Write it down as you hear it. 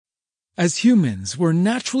As humans, we're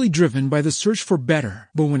naturally driven by the search for better.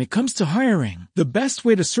 But when it comes to hiring, the best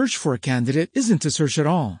way to search for a candidate isn't to search at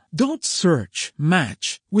all. Don't search,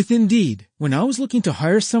 match with Indeed. When I was looking to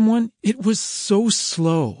hire someone, it was so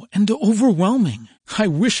slow and overwhelming. I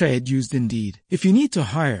wish I had used Indeed. If you need to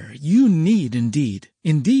hire, you need Indeed.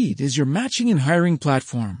 Indeed is your matching and hiring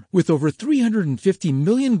platform with over 350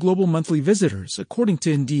 million global monthly visitors, according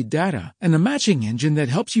to Indeed data, and a matching engine that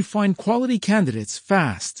helps you find quality candidates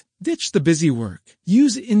fast. Ditch the busy work.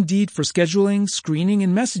 Use Indeed for scheduling, screening,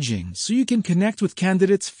 and messaging so you can connect with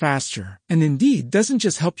candidates faster. And Indeed doesn't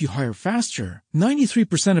just help you hire faster.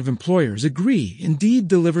 93% of employers agree Indeed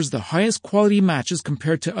delivers the highest quality matches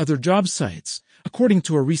compared to other job sites, according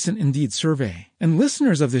to a recent Indeed survey. And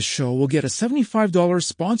listeners of this show will get a $75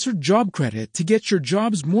 sponsored job credit to get your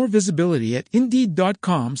jobs more visibility at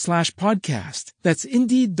Indeed.com/podcast. That's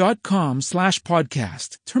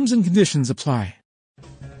Indeed.com/podcast. Terms and conditions apply.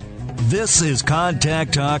 This is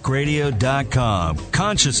ContactTalkRadio.com.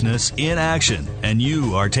 Consciousness in action. And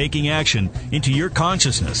you are taking action into your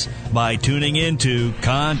consciousness by tuning into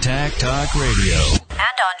Contact Talk Radio. And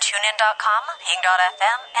on TuneIn.com,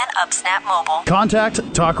 Hing.fm, and UpSnap Mobile.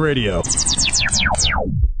 Contact Talk Radio.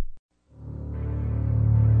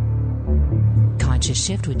 Conscious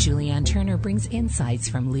Shift with Julianne Turner brings insights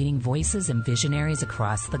from leading voices and visionaries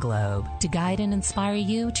across the globe to guide and inspire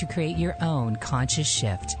you to create your own conscious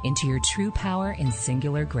shift into your true power and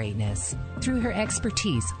singular greatness. Through her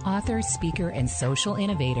expertise, author, speaker, and social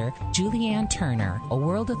innovator, Julianne Turner, a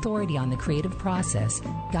world authority on the creative process,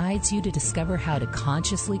 guides you to discover how to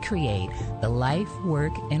consciously create the life,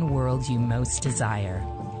 work, and world you most desire.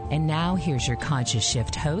 And now here's your Conscious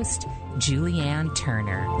Shift host, Julianne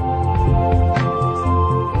Turner.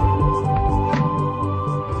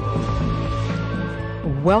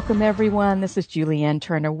 Welcome, everyone. This is Julianne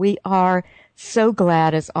Turner. We are so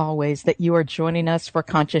glad, as always, that you are joining us for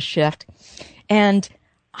Conscious Shift. And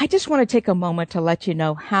I just want to take a moment to let you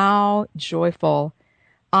know how joyful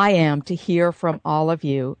I am to hear from all of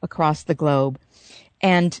you across the globe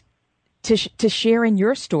and to share in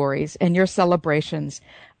your stories and your celebrations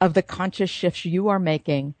of the conscious shifts you are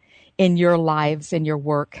making in your lives, in your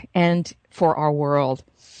work, and for our world.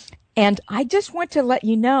 And I just want to let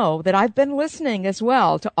you know that I've been listening as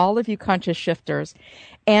well to all of you conscious shifters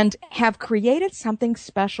and have created something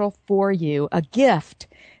special for you, a gift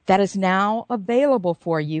that is now available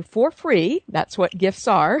for you for free. That's what gifts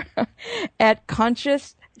are at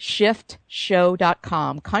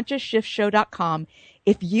ConsciousShiftShow.com, ConsciousShiftShow.com.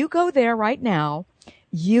 If you go there right now,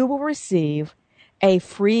 you will receive a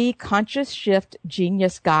free Conscious Shift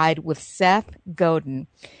Genius Guide with Seth Godin.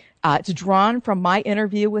 It's drawn from my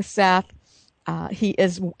interview with Seth. He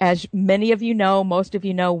is, as many of you know, most of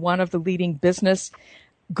you know, one of the leading business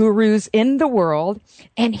gurus in the world.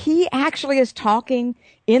 And he actually is talking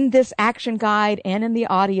in this action guide and in the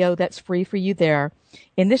audio that's free for you there.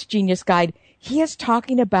 In this Genius Guide, he is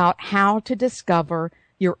talking about how to discover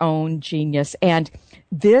your own genius. And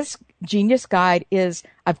this Genius Guide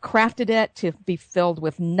I've crafted it to be filled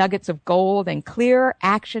with nuggets of gold and clear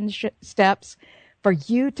action steps for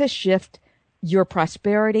you to shift your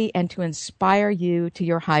prosperity and to inspire you to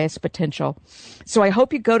your highest potential. So I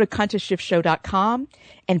hope you go to ConsciousShiftShow.com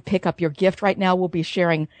and pick up your gift. Right now, we'll be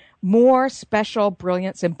sharing more special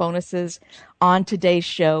brilliance and bonuses on today's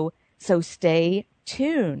show. So stay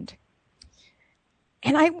tuned.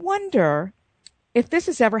 And I wonder if this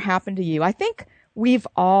has ever happened to you. I think we've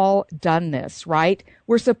all done this, right?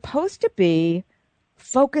 We're supposed to be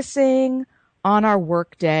focusing on our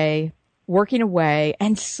workday, working away,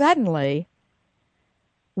 and suddenly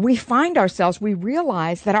we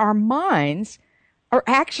realize that our minds are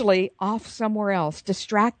actually off somewhere else,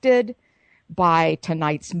 distracted by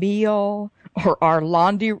tonight's meal or our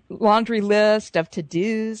laundry list of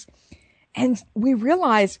to-dos. And we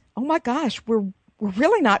realize, oh my gosh, we're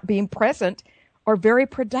really not being present or very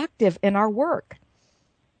productive in our work.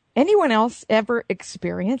 Anyone else ever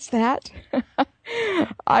experienced that?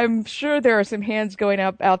 I'm sure there are some hands going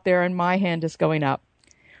up out there, and my hand is going up.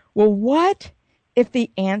 Well, what if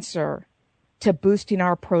the answer to boosting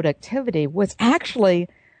our productivity was actually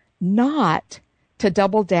not to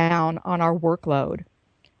double down on our workload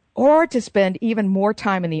or to spend even more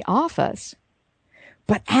time in the office,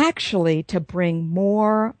 but actually to bring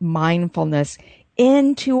more mindfulness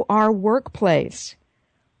into our workplace?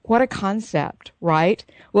 What a concept, right?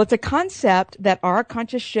 Well, it's a concept that our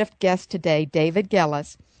Conscious Shift guest today, David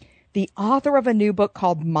Gellis, the author of a new book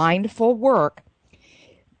called Mindful Work.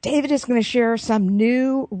 David is going to share some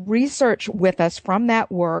new research with us from that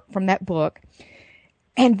book.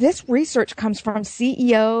 And this research comes from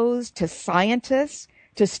CEOs to scientists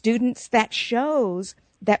to students that shows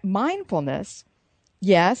that mindfulness,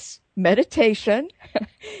 yes, meditation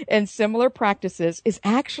and similar practices is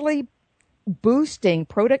actually boosting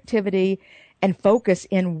productivity and focus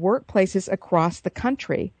in workplaces across the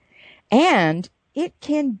country. And it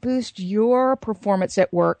can boost your performance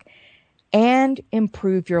at work and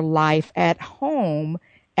improve your life at home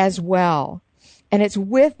as well. And it's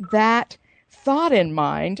with that thought in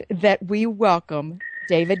mind that we welcome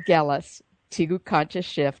David Gellis to Conscious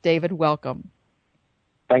Shift. David, welcome.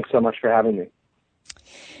 Thanks so much for having me.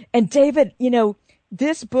 And David,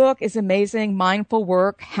 this book is amazing, Mindful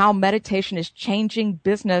Work, How Meditation is Changing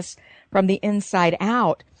Business from the Inside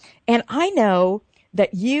Out. And I know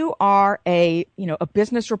that you are a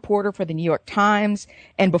business reporter for the New York Times,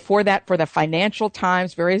 and before that for the Financial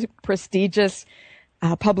Times, very prestigious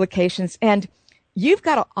publications. And you've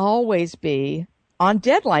got to always be on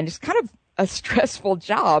deadline. It's kind of a stressful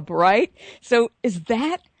job, right? So is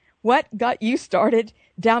that what got you started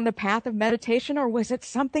down the path of meditation, or was it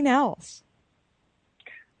something else?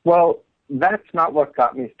 Well, that's not what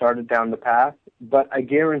got me started down the path, but I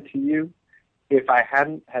guarantee you, if I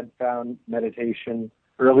hadn't had found meditation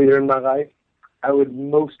earlier in my life, I would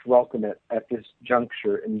most welcome it at this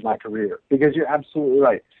juncture in my career. Because you're absolutely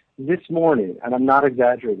right. This morning, and I'm not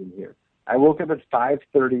exaggerating here, I woke up at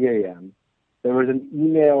 5:30 a.m. There was an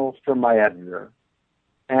email from my editor,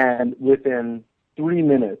 and within 3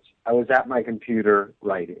 minutes, I was at my computer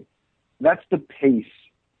writing. That's the pace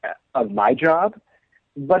of my job,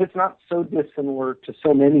 but it's not so dissimilar to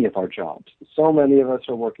so many of our jobs. So many of us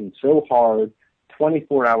are working so hard,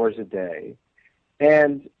 24 hours a day,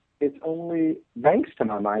 and it's only thanks to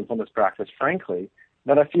my mindfulness practice, frankly,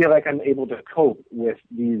 that I feel like I'm able to cope with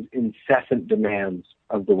these incessant demands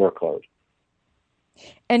of the workload.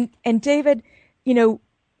 And David,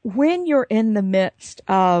 when you're in the midst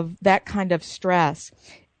of that kind of stress,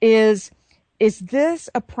 is this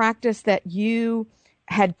a practice that you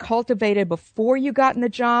had cultivated before you got in the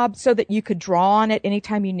job so that you could draw on it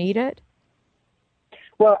anytime you need it?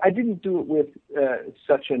 Well, I didn't do it with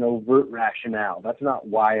such an overt rationale. That's not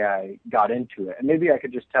why I got into it. And maybe I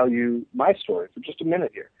could just tell you my story for just a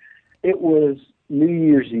minute here. It was New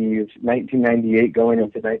Year's Eve, 1998, going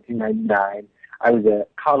into 1999. I was a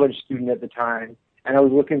college student at the time, and I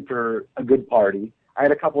was looking for a good party. I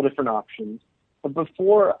had a couple different options. But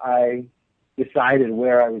before I decided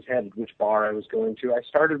where I was headed, which bar I was going to, I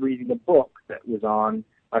started reading a book that was on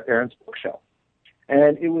my parents' bookshelf.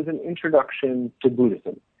 And it was an introduction to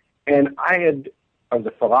Buddhism. And I was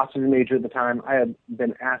a philosophy major at the time. I had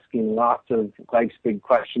been asking lots of life's big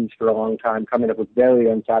questions for a long time, coming up with very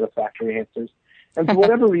unsatisfactory answers. And for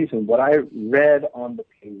whatever reason, what I read on the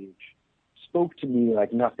page spoke to me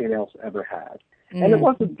like nothing else ever had. And it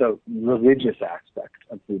wasn't the religious aspect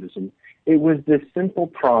of Buddhism. It was this simple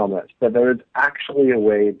promise that there was actually a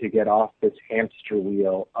way to get off this hamster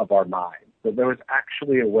wheel of our minds, that there was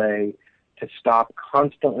actually a way to stop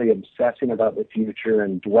constantly obsessing about the future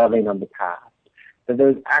and dwelling on the past, that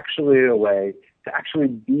there's actually a way to actually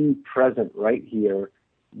be present right here,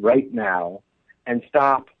 right now, and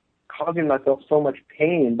stop causing myself so much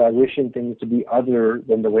pain by wishing things to be other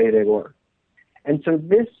than the way they were. And so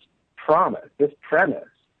this promise, this premise,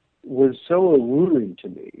 was so alluring to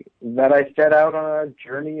me that I set out on a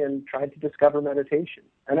journey and tried to discover meditation.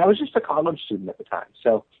 And I was just a college student at the time.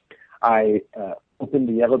 So I opened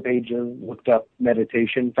the Yellow Pages, looked up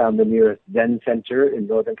meditation, found the nearest Zen center in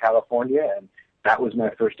Northern California, and that was my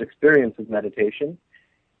first experience with meditation.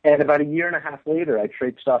 And about a year and a half later, I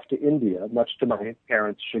traipsed off to India, much to my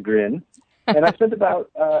parents' chagrin. And I spent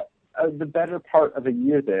about the better part of a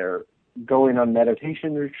year there going on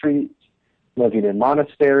meditation retreats, living in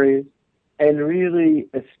monasteries, and really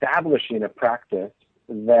establishing a practice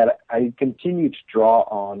that I continue to draw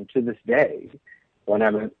on to this day when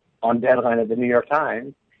I'm on deadline at the New York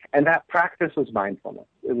Times. And that practice was mindfulness.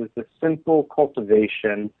 It was the simple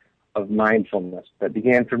cultivation of mindfulness that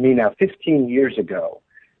began for me now 15 years ago,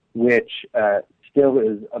 which still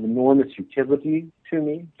is of enormous utility to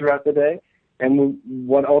me throughout the day, and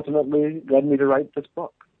what ultimately led me to write this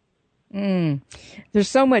book. There's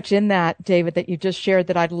so much in that, David, that you just shared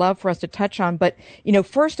that I'd love for us to touch on. But,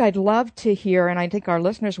 first I'd love to hear, and I think our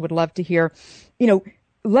listeners would love to hear,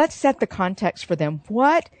 let's set the context for them.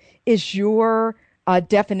 What is your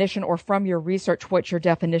definition, or from your research, what's your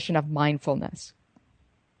definition of mindfulness?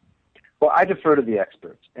 Well, I defer to the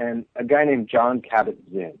experts. And a guy named Jon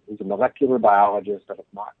Kabat-Zinn, who's a molecular biologist at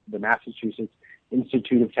the Massachusetts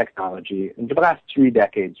Institute of Technology, and for the last 3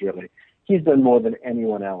 decades, really, he's done more than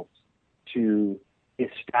anyone else to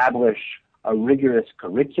establish a rigorous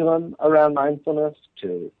curriculum around mindfulness,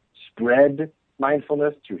 to spread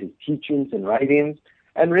mindfulness through his teachings and writings,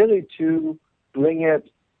 and really to bring it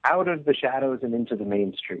out of the shadows and into the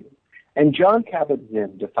mainstream. And Jon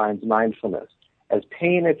Kabat-Zinn defines mindfulness as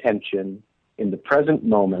paying attention in the present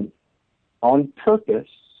moment on purpose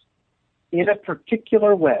in a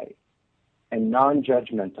particular way and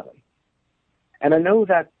non-judgmentally. And I know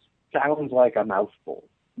that sounds like a mouthful,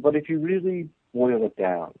 but if you really boil it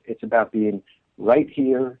down, it's about being right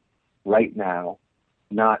here, right now,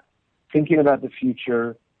 not thinking about the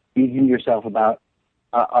future, beating yourself up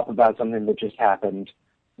about something that just happened,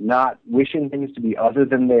 not wishing things to be other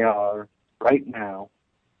than they are right now,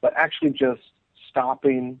 but actually just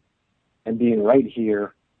stopping and being right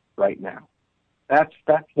here, right now. That's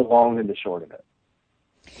the long and the short of it.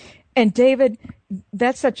 And David,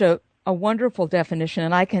 that's such a wonderful definition,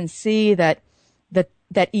 and I can see that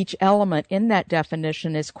each element in that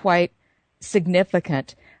definition is quite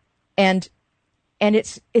significant. And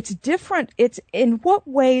it's different. It's in what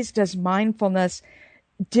ways does mindfulness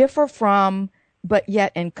differ from, but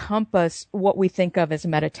yet encompass what we think of as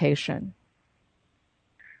meditation?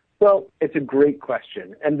 Well, it's a great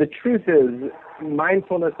question. And the truth is,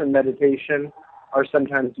 mindfulness and meditation are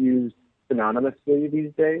sometimes used synonymously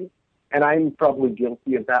these days. And I'm probably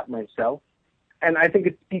guilty of that myself. And I think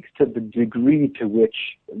it speaks to the degree to which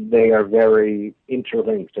they are very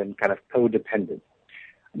interlinked and kind of codependent.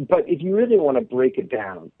 But if you really want to break it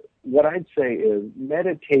down, what I'd say is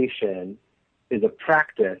meditation is a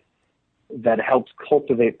practice that helps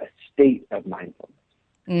cultivate a state of mindfulness.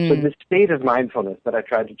 So the state of mindfulness that I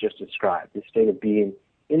tried to just describe, the state of being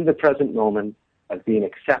in the present moment, of being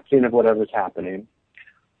accepting of whatever's happening,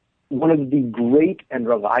 one of the great and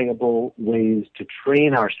reliable ways to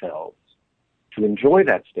train ourselves to enjoy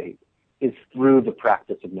that state is through the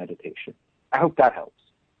practice of meditation. I hope that helps.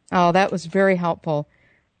 Oh, that was very helpful.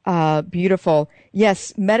 Beautiful.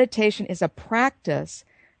 Yes, meditation is a practice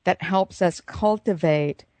that helps us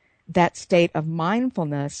cultivate that state of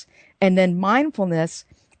mindfulness. And then mindfulness,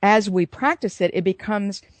 as we practice it, it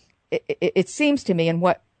becomes, it seems to me, and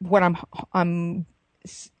what I'm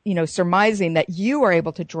surmising that you are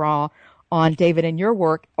able to draw on, David, in your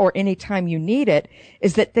work, or any time you need it,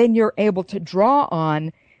 is that then you're able to draw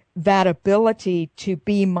on that ability to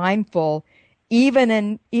be mindful even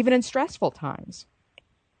in stressful times.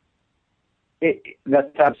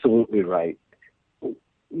 That's absolutely right.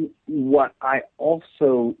 What I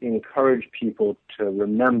also encourage people to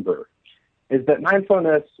remember is that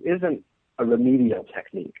mindfulness isn't a remedial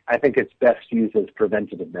technique. I think it's best used as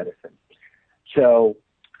preventative medicine. So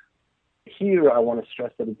here I want to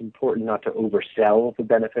stress that it's important not to oversell the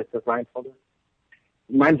benefits of mindfulness.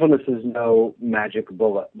 Mindfulness is no magic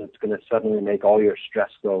bullet that's going to suddenly make all your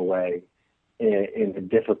stress go away in a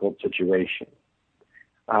difficult situation.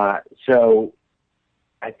 So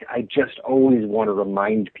I just always want to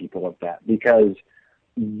remind people of that, because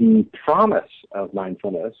the promise of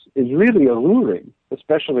mindfulness is really alluring,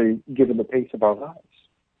 especially given the pace of our lives.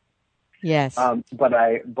 Yes.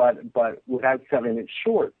 But without selling it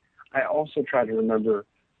short, I also try to remember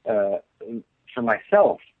for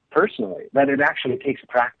myself personally that it actually takes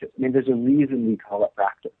practice. I mean, there's a reason we call it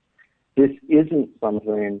practice. This isn't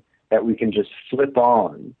something that we can just flip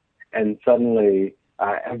on and suddenly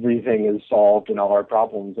everything is solved and all our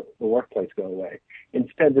problems at the workplace go away.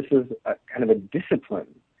 Instead, this is a kind of a discipline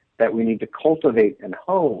that we need to cultivate and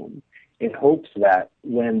hone in hopes that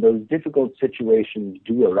when those difficult situations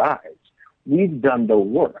do arise, we've done the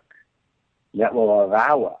work that will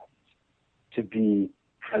allow us to be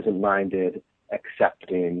present-minded,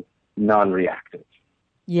 accepting, non-reactive.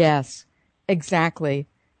 Yes, exactly.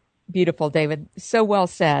 Beautiful, David. So well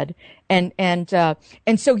said. And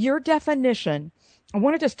so your definition, I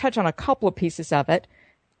want to just touch on a couple of pieces of it.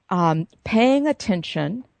 Paying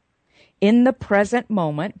attention in the present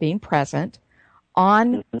moment, being present,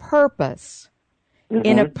 on purpose,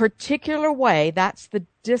 in a particular way. That's the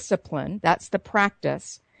discipline. That's the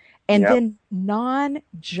practice. And then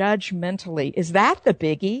non-judgmentally. Is that the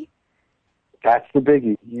biggie? That's the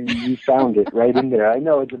biggie. You found it right in there. I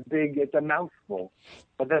know it's a mouthful,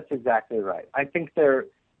 but that's exactly right. I think the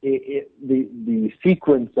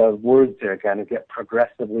sequence of words there kind of get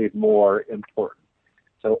progressively more important.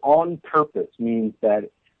 So on purpose means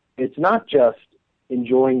that it's not just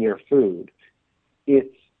enjoying your food.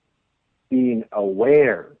 It's being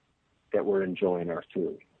aware that we're enjoying our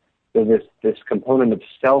food. So this component of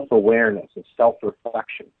self-awareness, of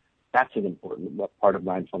self-reflection, that's an important part of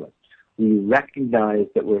mindfulness. We recognize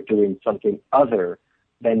that we're doing something other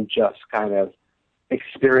than just kind of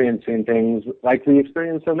experiencing things like we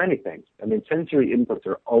experience so many things. I mean, sensory inputs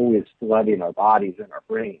are always flooding our bodies and our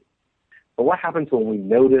brains. But what happens when we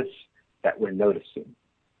notice that we're noticing.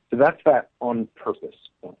 So that's that on purpose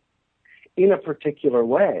point. In a particular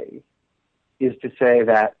way is to say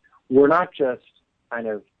that we're not just kind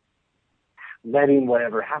of letting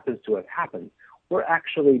whatever happens to us happen. We're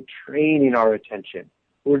actually training our attention.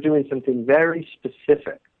 We're doing something very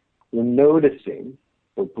specific. We're noticing,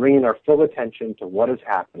 we're bringing our full attention to what is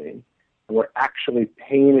happening, and we're actually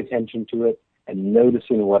paying attention to it and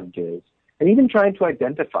noticing what it is, and even trying to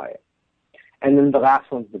identify it. And then the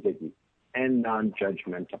last one's the biggie, and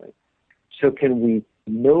non-judgmentally. So can we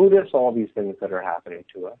notice all these things that are happening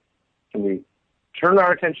to us? Can we turn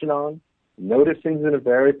our attention on, notice things in a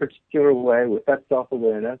very particular way with that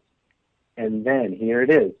self-awareness, and then here it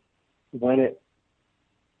is, when it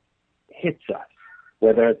hits us,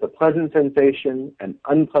 whether it's a pleasant sensation, an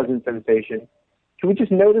unpleasant sensation, can we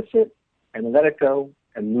just notice it and let it go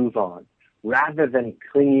and move on, rather than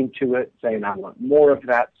clinging to it, saying, I want more of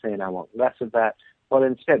that, saying, I want less of that. Well,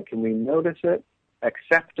 instead, can we notice it,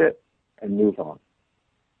 accept it, and move on?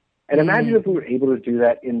 And imagine if we were able to do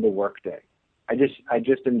that in the workday. I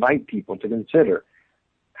just invite people to consider,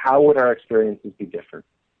 how would our experiences be different?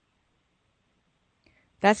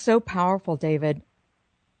 That's so powerful, David.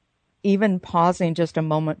 Even pausing just a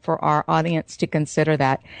moment for our audience to consider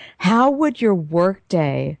that. How would your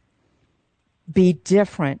workday be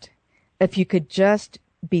different if you could just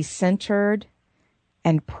be centered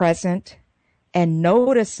and present and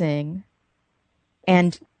noticing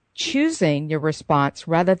and choosing your response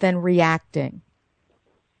rather than reacting?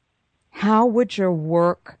 How would your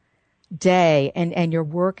work day and your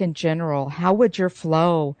work in general, how would your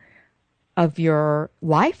flow of your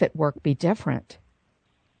life at work be different?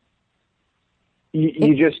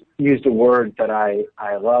 You just used a word that I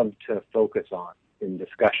love to focus on in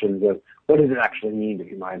discussions of what does it actually mean to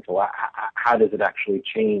be mindful? How does it actually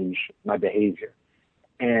change my behavior?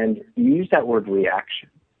 And you use that word reaction.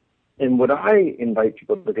 And what I invite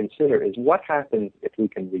people to consider is what happens if we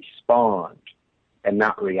can respond and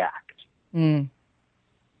not react.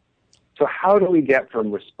 So how do we get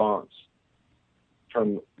from response,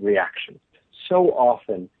 from reaction? So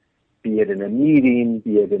often, be it in a meeting,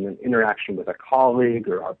 be it in an interaction with a colleague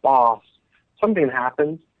or our boss, something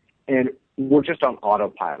happens and we're just on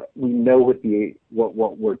autopilot. We know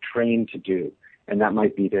what we're trained to do. And that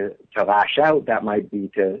might be to lash out. That might be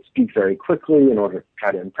to speak very quickly in order to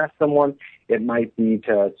try to impress someone. It might be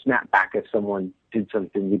to snap back if someone did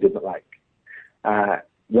something we didn't like.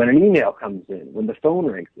 When an email comes in, when the phone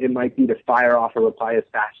rings, it might be to fire off a reply as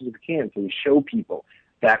fast as we can so we show people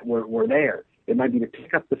that we're there. It might be to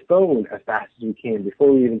pick up the phone as fast as we can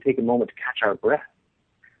before we even take a moment to catch our breath.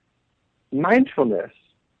 Mindfulness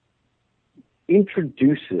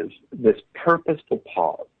introduces this purposeful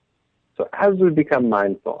pause. So as we become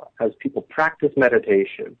mindful, as people practice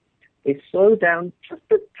meditation, they slow down just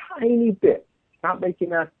a tiny bit. It's not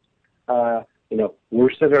making us,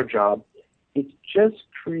 worse at our job. It's just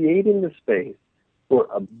creating the space for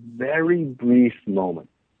a very brief moment.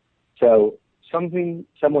 So someone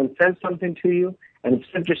says something to you, and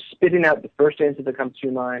instead of just spitting out the first answer that comes to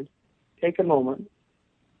your mind, take a moment,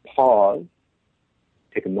 pause,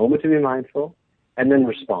 take a moment to be mindful, and then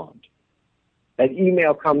respond. That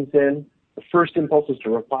email comes in, the first impulse is to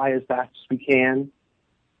reply as fast as we can.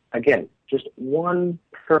 Again, just one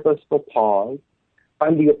purposeful pause,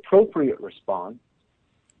 find the appropriate response,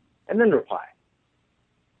 and then reply.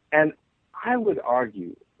 And I would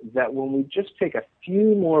argue that when we just take a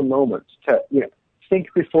few more moments to, think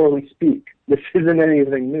before we speak, this isn't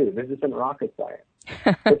anything new. This isn't rocket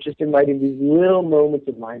science. But just inviting these little moments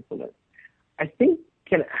of mindfulness, I think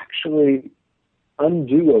can actually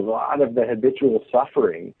undo a lot of the habitual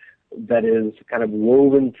suffering that is kind of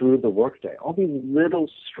woven through the workday. All these little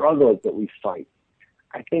struggles that we fight,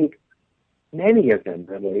 I think many of them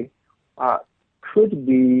really could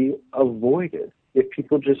be avoided if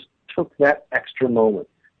people just took that extra moment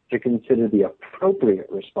to consider the appropriate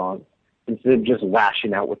response instead of just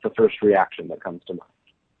lashing out with the first reaction that comes to mind.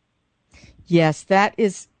 Yes, that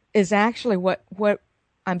is actually what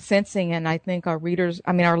I'm sensing, and I think our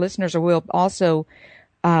listeners will also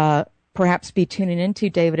perhaps be tuning into,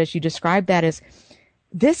 David, as you described that, is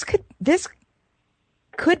this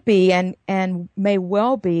could be and may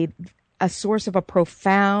well be a source of a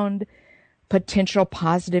profound potential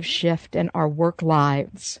positive shift in our work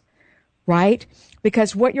lives, right?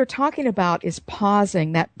 Because what you're talking about is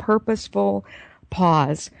pausing, that purposeful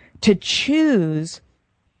pause to choose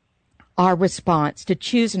our response, to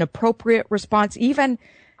choose an appropriate response, even,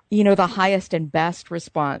 the highest and best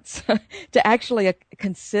response, to actually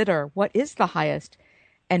consider what is the highest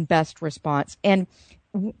and best response. And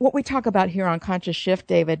what we talk about here on Conscious Shift,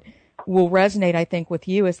 David, will resonate, I think, with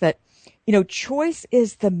you is that choice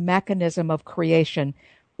is the mechanism of creation.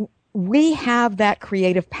 We have that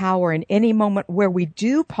creative power in any moment where we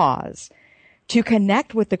do pause to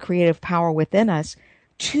connect with the creative power within us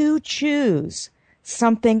to choose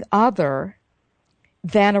something other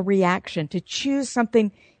than a reaction, to choose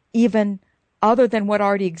something even other than what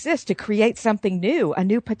already exists, to create something new, a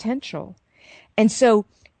new potential. And so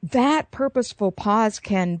that purposeful pause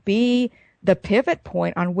can be the pivot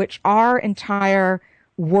point on which our entire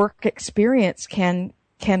work experience can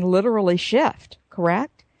literally shift,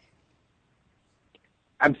 correct?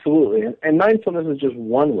 Absolutely. And mindfulness is just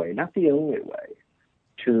one way, not the only way,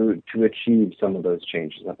 to achieve some of those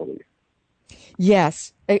changes, I believe.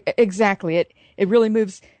 Yes, exactly. It really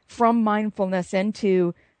moves from mindfulness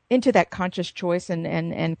into that conscious choice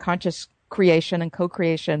and conscious creation and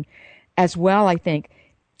co-creation as well, I think.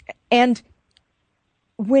 And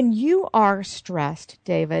when you are stressed,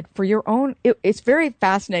 David, for your own, it's very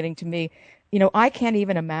fascinating to me. I can't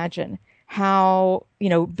even imagine how,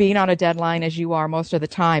 being on a deadline as you are most of the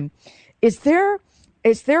time, is there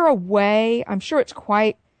a way, I'm sure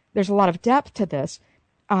there's a lot of depth to this,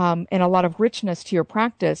 and a lot of richness to your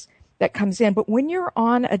practice that comes in. But when you're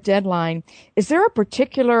on a deadline, is there a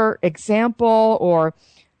particular example or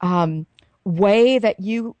way that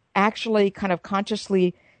you actually kind of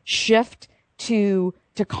consciously shift to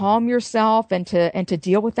calm yourself and to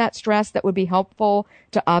deal with that stress that would be helpful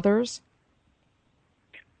to others?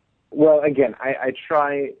 Well, again, I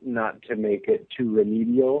try not to make it too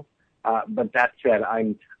remedial, but that said,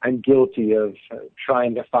 I'm guilty of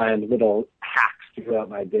trying to find little hacks throughout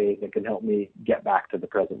my day that can help me get back to the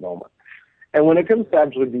present moment. And when it comes to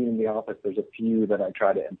actually being in the office, there's a few that I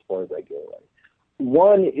try to employ regularly.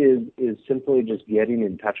 One is simply just getting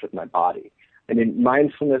in touch with my body. And in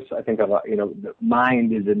mindfulness, I think the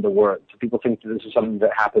mind is in the word. So people think that this is something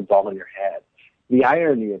that happens all in your head. The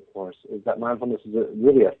irony, of course, is that mindfulness is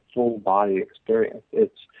really a full body experience.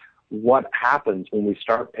 It's what happens when we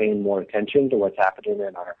start paying more attention to what's happening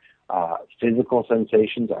in our physical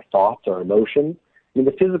sensations, our thoughts, our emotions.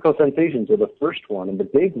 The physical sensations are the first one and the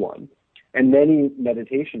big one. And many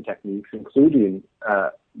meditation techniques, including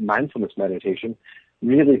mindfulness meditation,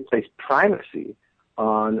 really place primacy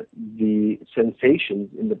on the sensations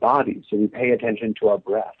in the body. So we pay attention to our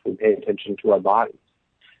breath. We pay attention to our bodies.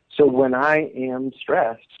 So when I am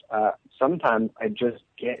stressed, sometimes I just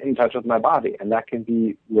get in touch with my body, and that can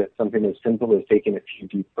be with something as simple as taking a few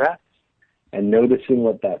deep breaths and noticing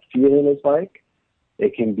what that feeling is like.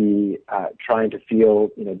 It can be trying to feel,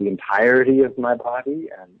 the entirety of my body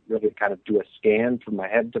and really kind of do a scan from my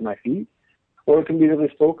head to my feet. Or it can be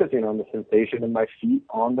really focusing on the sensation of my feet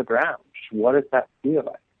on the ground. What does that feel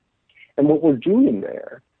like? And what we're doing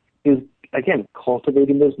there is, again,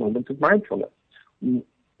 cultivating those moments of mindfulness.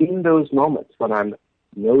 In those moments when I'm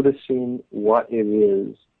noticing what it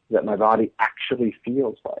is that my body actually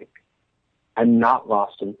feels like, I'm not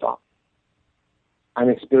lost in thought. I'm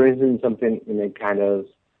experiencing something in a kind of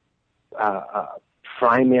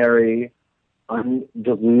primary,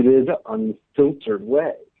 undiluted, unfiltered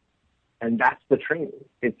way. And that's the training.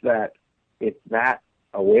 It's that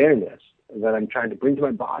awareness that I'm trying to bring to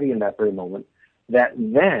my body in that very moment that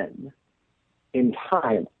then, in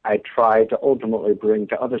time, I try to ultimately bring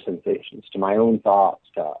to other sensations, to my own thoughts,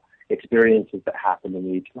 to experiences that happen to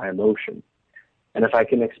me, to my emotions. And if I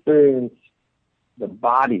can experience the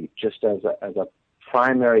body just as a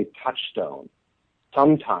primary touchstone,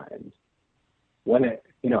 sometimes when it,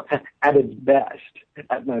 at its best,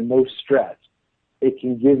 at my most stressed, it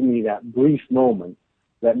can give me that brief moment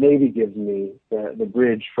that maybe gives me the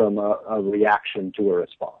bridge from a reaction to a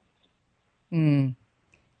response.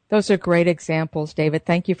 Those are great examples, David.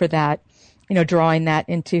 Thank you for that. Drawing that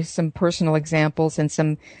into some personal examples and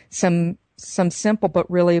some simple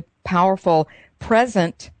but really powerful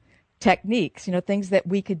present techniques, things that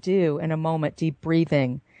we could do in a moment, deep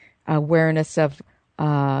breathing, awareness of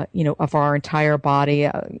our entire body,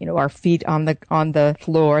 our feet on the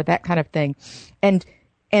floor, that kind of thing. And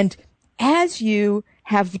as you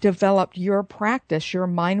have developed your practice, your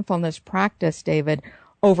mindfulness practice, David,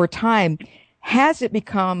 over time, has it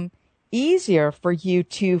become easier for you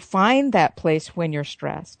to find that place when you're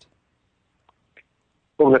stressed?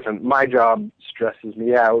 Well, listen, my job stresses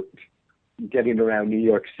me out. Getting around New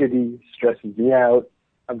York City stresses me out.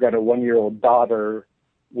 I've got a 1-year-old daughter.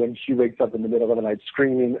 When she wakes up in the middle of the night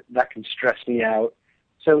screaming, that can stress me out.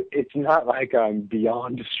 So it's not like I'm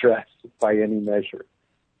beyond stress by any measure.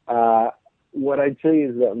 What I'd say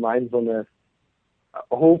is that mindfulness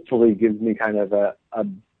hopefully gives me kind of a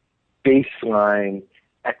baseline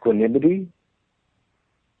equanimity,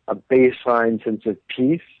 a baseline sense of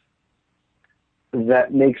peace,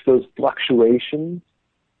 that makes those fluctuations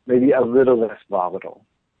maybe a little less volatile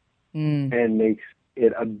and makes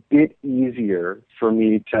it a bit easier for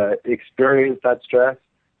me to experience that stress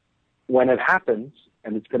when it happens,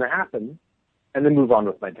 and it's going to happen, and then move on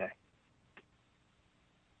with my day.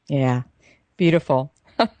 Yeah, beautiful.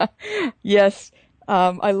 Yes,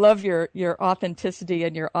 I love your authenticity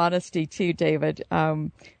and your honesty too, David.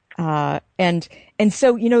 And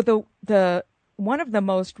so, you know, the one of the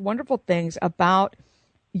most wonderful things about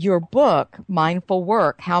your book, Mindful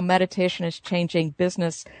Work: How Meditation is Changing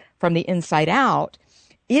Business from the Inside Out,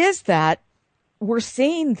 is that we're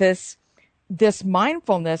seeing this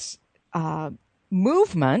mindfulness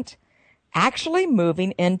movement actually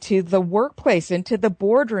moving into the workplace, into the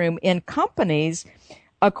boardroom, in companies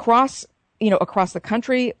across the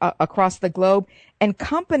country, across the globe, and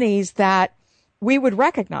companies that we would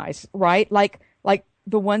recognize, right? Like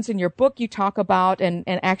the ones in your book you talk about, and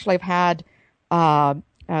actually I've had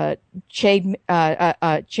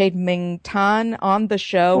Chade-Ming Tan on the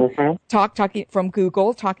show, talking from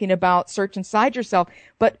Google, talking about search inside yourself.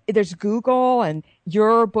 But there's Google, and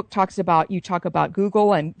your book you talk about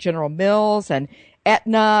Google and General Mills and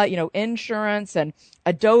Aetna, you know, insurance, and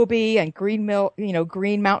Adobe and Green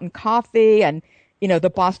Mountain Coffee, and, you know, the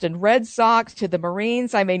Boston Red Sox to the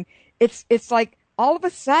Marines. I mean, it's like all of a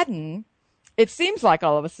sudden, it seems like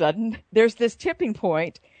all of a sudden there's this tipping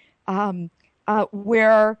point,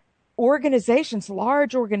 where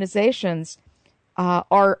large organizations,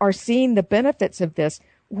 are seeing the benefits of this.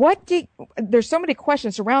 There's so many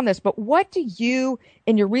questions around this, but what do you,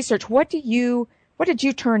 in your research, what did you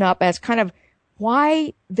turn up as kind of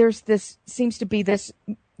why seems to be this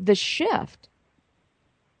shift?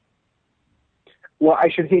 Well, I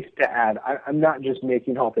should hasten to add, I'm not just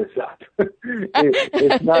making all this up.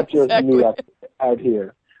 It's not just exactly. Me out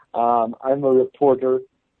here. I'm a reporter,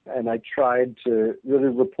 and I tried to really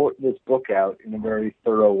report this book out in a very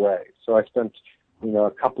thorough way. So I spent,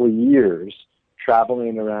 a couple of years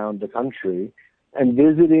traveling around the country and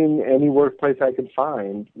visiting any workplace I could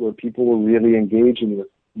find where people were really engaging with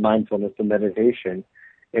mindfulness and meditation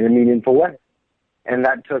in a meaningful way. And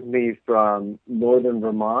that took me from northern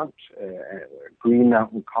Vermont, Green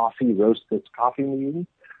Mountain Coffee, roast this coffee meeting,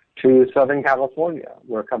 to Southern California,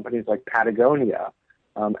 where companies like Patagonia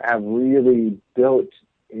have really built,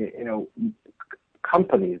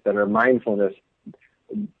 companies that are mindfulness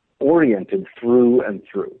oriented through and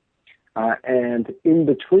through. And in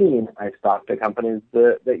between, I stopped at companies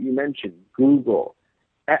that you mentioned: Google,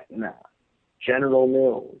 Aetna, General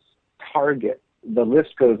Mills, Target. The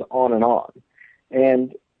list goes on and on.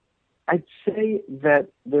 And I'd say that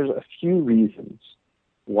there's a few reasons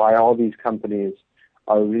why all these companies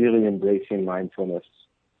are really embracing mindfulness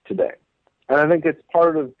today. And I think it's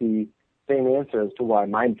part of the same answer as to why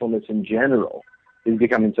mindfulness in general is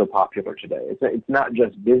becoming so popular today. It's not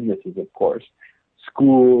just businesses, of course.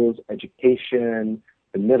 Schools, education,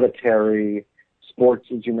 the military, sports,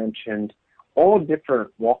 as you mentioned, all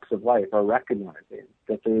different walks of life are recognizing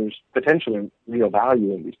that there's potentially real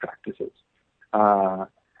value in these practices.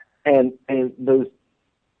 And those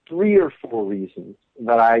 3 or 4 reasons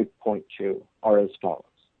that I point to are as follows.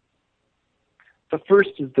 The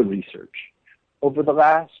first is the research. Over the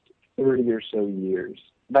last 30 or so years,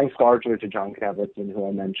 thanks largely to Jon Kabat-Zinn, who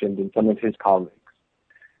I mentioned, and some of his colleagues,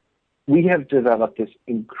 we have developed this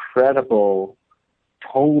incredible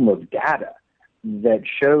tome of data that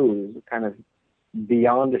shows, kind of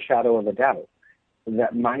beyond a shadow of a doubt,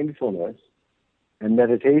 that mindfulness and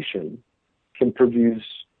meditation can produce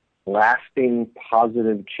lasting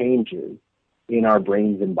positive changes in our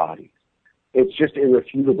brains and bodies. It's just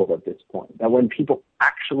irrefutable at this point that when people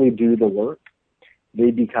actually do the work,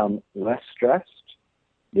 they become less stressed,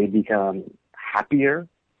 they become happier,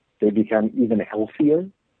 they become even healthier,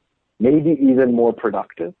 maybe even more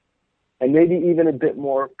productive, and maybe even a bit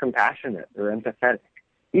more compassionate or empathetic.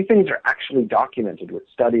 These things are actually documented with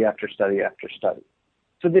study after study after study.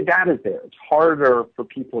 So the data's there. It's harder for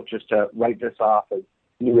people just to write this off as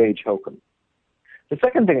New Age hokum. The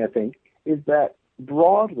second thing, I think, is that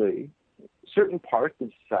broadly, certain parts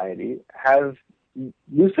of society have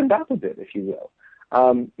loosened up a bit, if you will.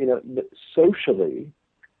 Socially,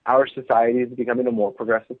 our society is becoming a more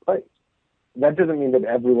progressive place. That doesn't mean that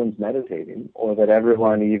everyone's meditating or that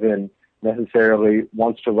everyone even necessarily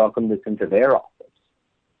wants to welcome this into their office.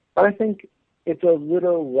 But I think it's a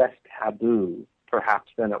little less taboo,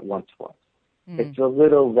 perhaps, than it once was. It's a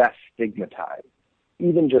little less stigmatized,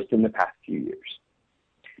 even just in the past few years.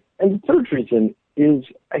 And the third reason is,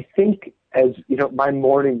 I think, as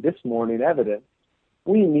this morning evidence,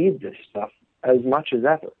 we need this stuff as much as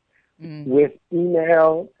ever. With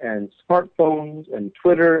email and smartphones and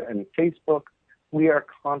Twitter and Facebook, we are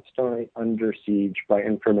constantly under siege by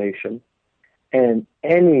information. And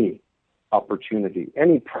any opportunity,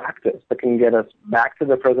 any practice that can get us back to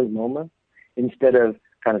the present moment instead of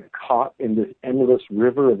kind of caught in this endless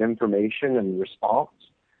river of information and response,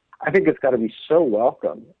 I think it's got to be so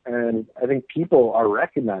welcome. And I think people are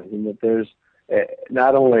recognizing that there's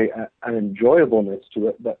not only an enjoyableness to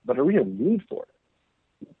it, but a real need for it.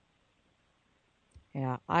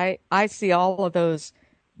 Yeah, I see all of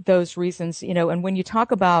those reasons, and when you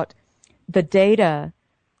talk about the data,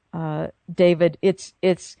 David, it's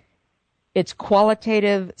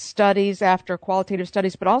qualitative studies after qualitative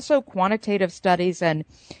studies, but also quantitative studies and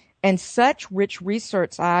such rich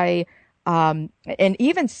research. And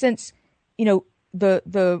even since,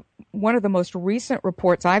 the one of the most recent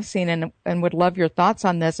reports I've seen and would love your thoughts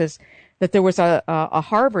on this is that there was a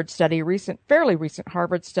Harvard study, fairly recent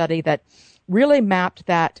Harvard study that really mapped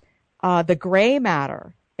that the gray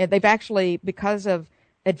matter. And they've actually, because of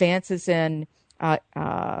advances in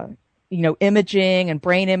imaging and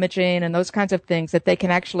brain imaging and those kinds of things, that they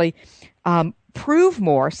can actually prove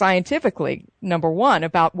more scientifically, number one,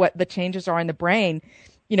 about what the changes are in the brain,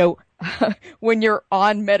 when you're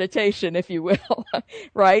on meditation, if you will,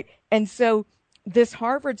 right? And so this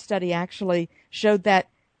Harvard study actually showed that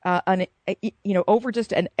over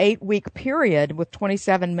just an 8-week period with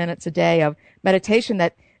 27 minutes a day of meditation,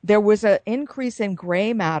 that there was an increase in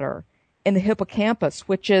gray matter in the hippocampus,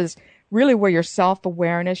 which is really where your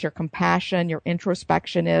self-awareness, your compassion, your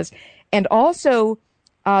introspection is. And also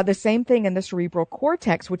the same thing in the cerebral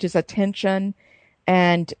cortex, which is attention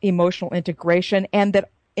and emotional integration. And that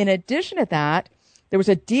in addition to that, there was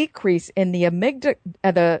a decrease in the amygdala,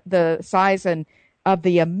 the size of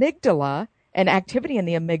the amygdala and activity in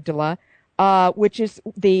the amygdala, which is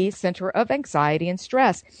the center of anxiety and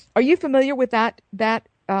stress. Are you familiar with that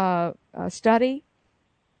study?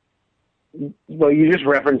 Well, you just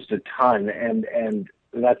referenced a ton, and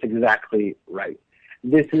that's exactly right.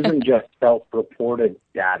 This isn't just self-reported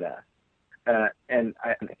data. And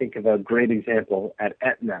I think of a great example at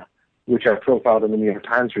Aetna, which I profiled in the New York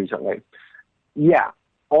Times recently. Yeah,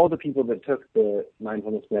 all the people that took the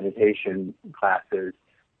mindfulness meditation classes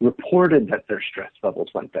reported that their stress levels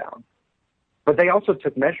went down. But they also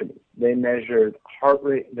took measurements. They measured heart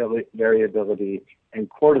rate variability and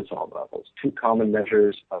cortisol levels, two common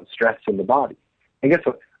measures of stress in the body. And guess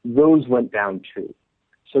what? Those went down too.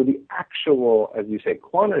 So the actual, as you say,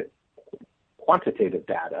 quantitative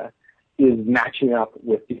data is matching up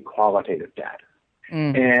with the qualitative data.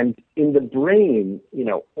 And in the brain,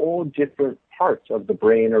 all different parts of the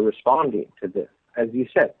brain are responding to this. As you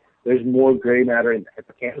said, there's more gray matter in the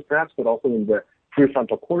hippocampus perhaps, but also in the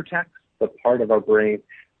prefrontal cortex, the part of our brain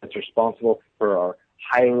that's responsible for our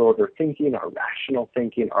higher order thinking, our rational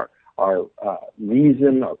thinking, our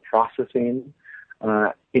reason, our processing.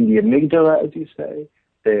 In the amygdala, as you say,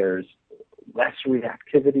 there's less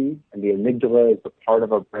reactivity, and the amygdala is the part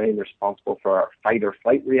of our brain responsible for our fight or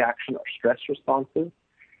flight reaction, our stress responses.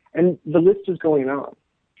 And the list is going on.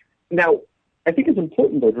 Now, I think it's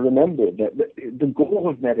important, though, to remember that the goal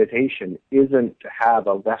of meditation isn't to have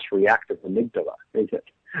a less reactive amygdala, is it?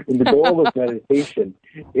 And the goal of meditation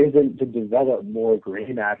isn't to develop more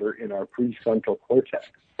gray matter in our prefrontal cortex.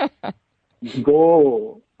 The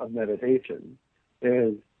goal of meditation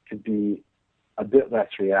is to be a bit less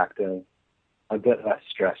reactive, a bit less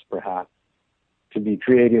stressed perhaps, to be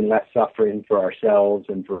creating less suffering for ourselves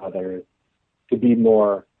and for others, to be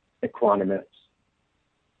more equanimous.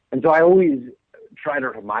 And so I always try to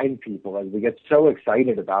remind people as we get so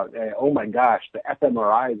excited about, oh my gosh, the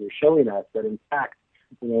fMRIs are showing us that in fact,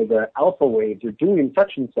 the alpha waves are doing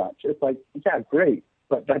such and such. It's like, yeah, great,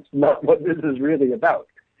 but that's not what this is really about.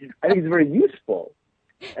 I think it's very useful.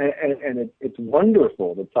 And it's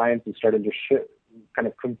wonderful that science is starting to kind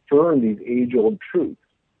of confirm these age-old truths.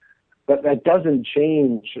 But that doesn't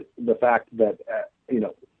change the fact that,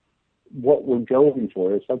 what we're going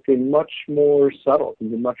for is something much more subtle,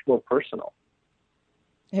 something much more personal.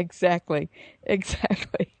 Exactly.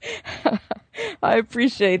 I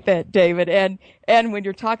appreciate that, David. And when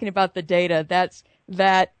you're talking about the data,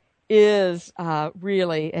 that is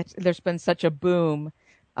really, there's been such a boom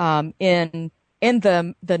in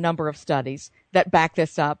the number of studies that back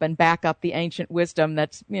this up and back up the ancient wisdom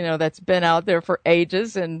that's been out there for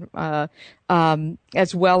ages, and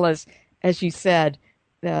as well as you said,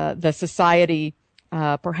 the society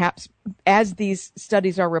perhaps as these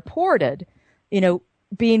studies are reported,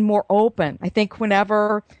 being more open. I think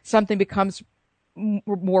whenever something becomes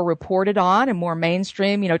more reported on and more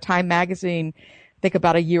mainstream, Time Magazine think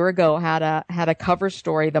about a year ago, had a cover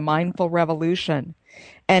story, The Mindful Revolution.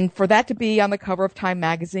 And for that to be on the cover of Time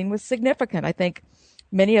magazine was significant. I think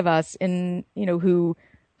many of us who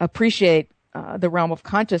appreciate the realm of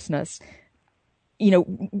consciousness,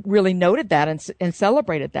 really noted that and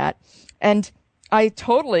celebrated that. And I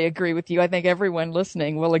totally agree with you. I think everyone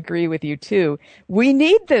listening will agree with you too. We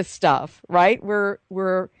need this stuff, right? We're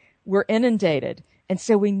inundated. And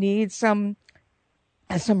so we need some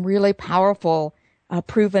really powerful,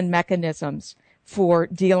 proven mechanisms for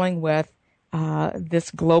dealing with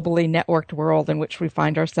this globally networked world in which we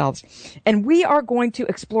find ourselves. And we are going to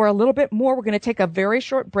explore a little bit more. We're going to take a very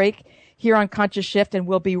short break here on Conscious Shift, and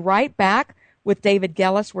we'll be right back with David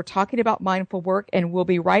Gellis. We're talking about mindful work, and we'll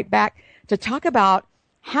be right back to talk about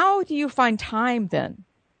how do you find time then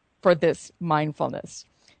for this mindfulness.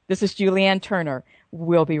 This is Julianne Turner.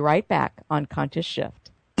 We'll be right back on Conscious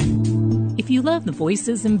Shift. If you love the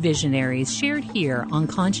voices and visionaries shared here on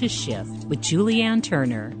Conscious Shift with Julianne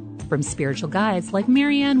Turner, from spiritual guides like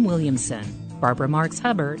Marianne Williamson, Barbara Marx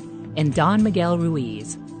Hubbard, and Don Miguel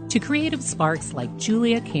Ruiz, to creative sparks like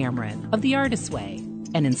Julia Cameron of The Artist's Way,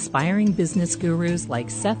 and inspiring business gurus like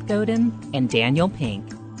Seth Godin and Daniel Pink,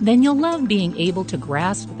 then you'll love being able to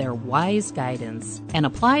grasp their wise guidance and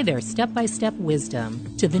apply their step-by-step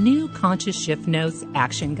wisdom to the new Conscious Shift Notes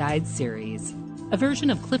Action Guide series, a version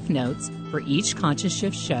of Cliff Notes for each Conscious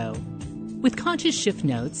Shift show. With Conscious Shift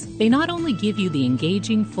Notes, they not only give you the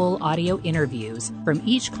engaging full audio interviews from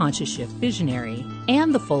each Conscious Shift visionary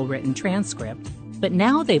and the full written transcript, but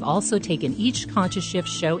now they've also taken each Conscious Shift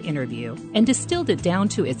show interview and distilled it down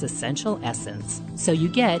to its essential essence. So you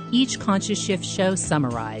get each Conscious Shift show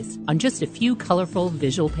summarized on just a few colorful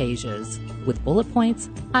visual pages with bullet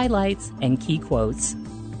points, highlights, and key quotes,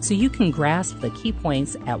 so you can grasp the key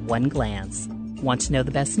points at one glance. Want to know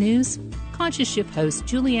the best news? Conscious Shift host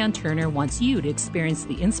Julianne Turner wants you to experience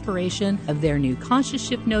the inspiration of their new Conscious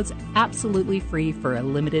Shift Notes absolutely free for a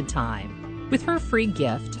limited time. With her free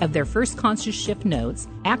gift of their first Conscious Shift Notes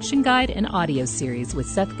Action Guide and audio series with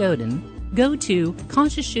Seth Godin, go to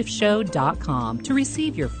ConsciousShiftShow.com to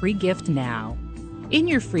receive your free gift now. In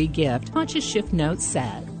your free gift Conscious Shift Notes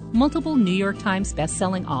set, multiple New York Times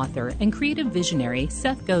bestselling author and creative visionary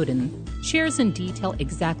Seth Godin shares in detail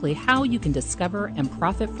exactly how you can discover and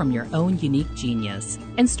profit from your own unique genius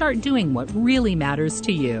and start doing what really matters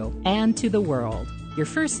to you and to the world. Your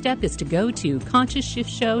first step is to go to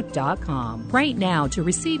ConsciousShiftShow.com right now to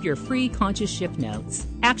receive your free Conscious Shift Notes,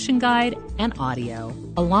 Action Guide, and audio,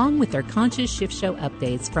 along with their Conscious Shift Show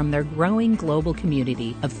updates from their growing global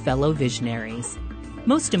community of fellow visionaries.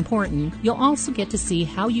 Most important, you'll also get to see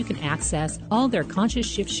how you can access all their Conscious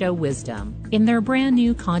Shift Show wisdom in their brand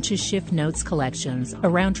new Conscious Shift Notes collections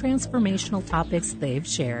around transformational topics they've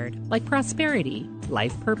shared, like prosperity,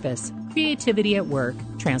 life purpose, creativity at work,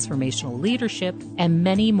 transformational leadership, and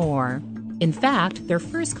many more. In fact, their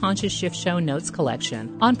first Conscious Shift Show Notes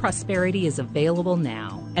collection on prosperity is available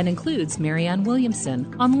now and includes Marianne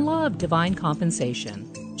Williamson on Love, Divine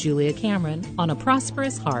Compensation, Julia Cameron on A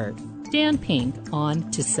Prosperous Heart, Dan Pink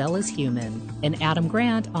on To Sell is Human, and Adam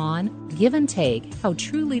Grant on Give and Take, How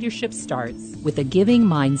True Leadership Starts with a Giving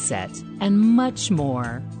Mindset, and much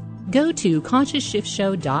more. Go to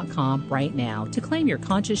ConsciousShiftShow.com right now to claim your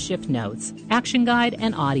Conscious Shift Notes, Action Guide,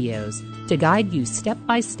 and audios to guide you step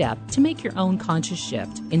by step to make your own conscious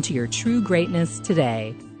shift into your true greatness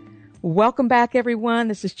today. Welcome back, everyone.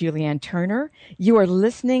 This is Julianne Turner. You are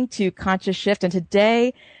listening to Conscious Shift, and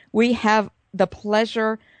today we have the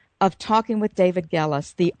pleasure of talking with David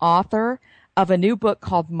Gellis, the author of a new book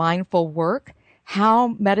called Mindful Work, How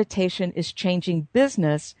Meditation is Changing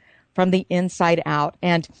Business from the Inside Out.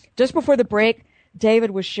 And just before the break,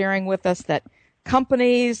 David was sharing with us that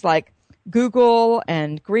companies like Google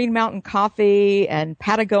and Green Mountain Coffee and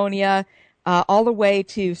Patagonia, all the way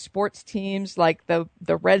to sports teams like the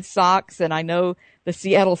Red Sox, and I know the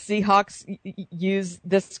Seattle Seahawks use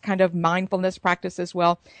this kind of mindfulness practice as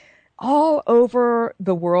well. All over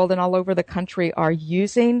the world and all over the country are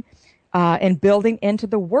using and building into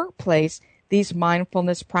the workplace these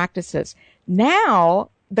mindfulness practices. Now,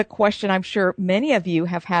 the question I'm sure many of you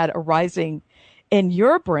have had arising in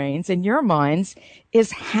your brains, in your minds,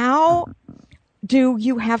 is how do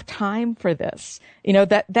you have time for this? You know,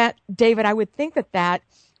 that David, I would think that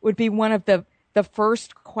would be one of the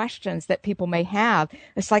first questions that people may have.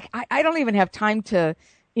 It's like, I don't even have time to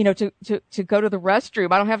go to the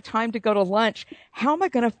restroom. I don't have time to go to lunch. How am I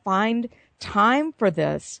going to find time for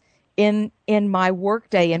this in my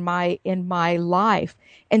workday, in my life?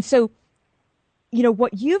 And so,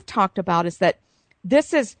 what you've talked about is that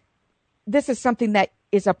this is something that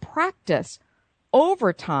is a practice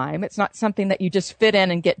overtime. It's not something that you just fit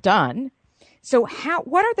in and get done. So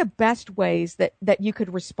what are the best ways that you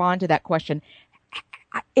could respond to that question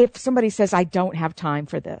if somebody says, I don't have time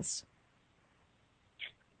for this?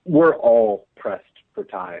 We're all pressed for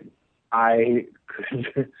time. I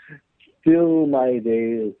could fill my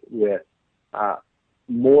days with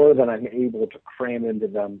more than I'm able to cram into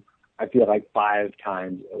them, I feel like 5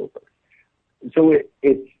 times over. So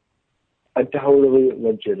it's a totally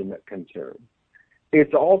legitimate concern.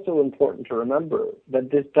 It's also important to remember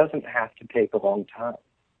that this doesn't have to take a long time.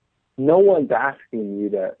 No one's asking you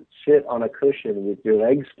to sit on a cushion with your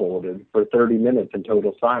legs folded for 30 minutes in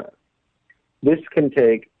total silence. This can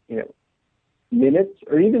take, minutes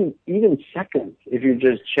or even seconds if you're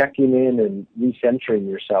just checking in and recentering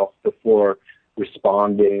yourself before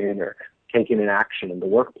responding or taking an action in the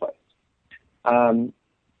workplace. That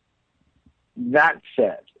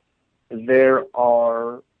said, there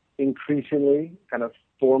are increasingly kind of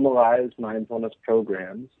formalized mindfulness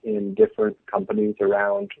programs in different companies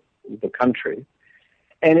around the country.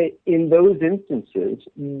 And in those instances,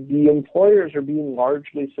 the employers are being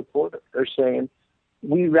largely supportive. They're saying,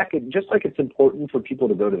 we reckon, just like it's important for people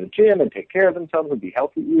to go to the gym and take care of themselves and be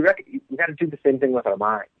healthy, we got to do the same thing with our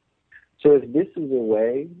mind. So if this is a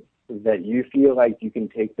way that you feel like you can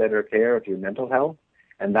take better care of your mental health,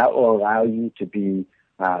 and that will allow you to be,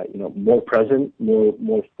 more present,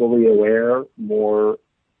 more fully aware, more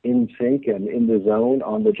in sync and in the zone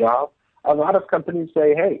on the job, a lot of companies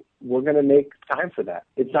say, hey, we're going to make time for that.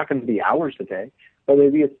 It's not going to be hours a day, but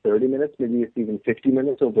maybe it's 30 minutes, maybe it's even 50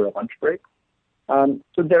 minutes over a lunch break. So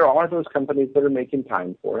there are those companies that are making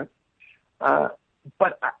time for it.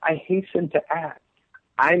 But I hasten to add,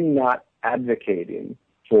 I'm not advocating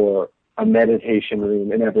for a meditation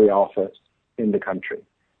room in every office in the country.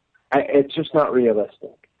 It's just not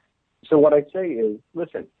realistic. So what I say is,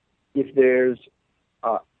 listen, if there's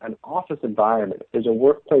an office environment, if there's a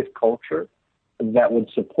workplace culture that would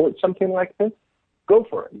support something like this, go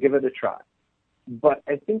for it, give it a try. But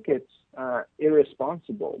I think it's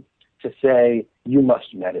irresponsible to say you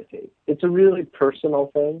must meditate. It's a really personal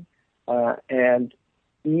thing, and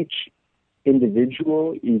each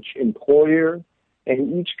individual, each employer,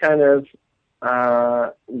 and each kind of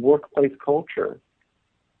workplace culture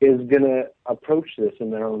is going to approach this in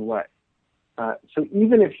their own way. So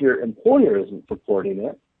even if your employer isn't supporting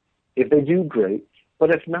it, if they do, great. But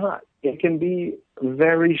if not, it can be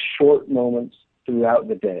very short moments throughout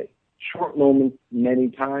the day. Short moments many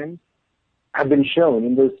times have been shown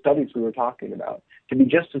in those studies we were talking about to be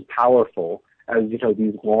just as powerful as,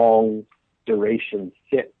 these long duration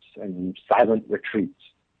sits and silent retreats.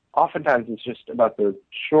 Oftentimes it's just about those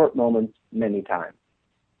short moments many times.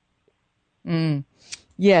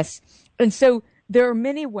 Yes. And so there are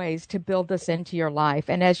many ways to build this into your life.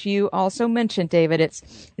 And as you also mentioned, David, it's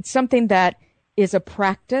something that is a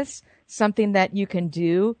practice, something that you can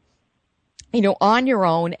do, on your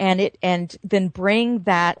own, and then bring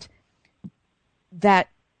that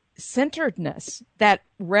centeredness, that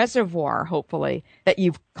reservoir, hopefully, that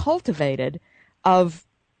you've cultivated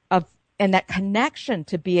and that connection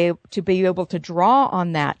to be able to draw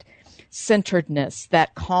on that centeredness,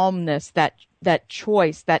 that calmness, that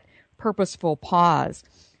choice, that purposeful pause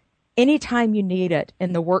anytime you need it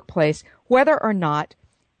in the workplace, whether or not,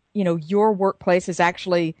 your workplace is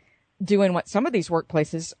actually doing what some of these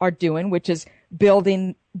workplaces are doing, which is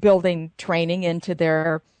building training into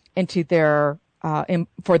their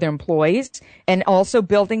for their employees, and also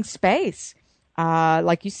building space.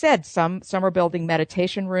 Like you said, some are building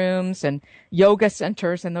meditation rooms and yoga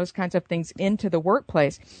centers and those kinds of things into the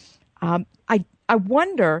workplace. I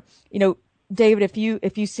wonder, David, if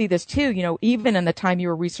you see this too, even in the time you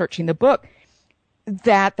were researching the book,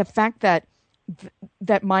 that the fact that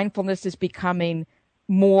mindfulness is becoming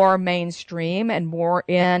more mainstream and more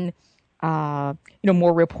in,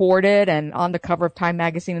 more reported and on the cover of Time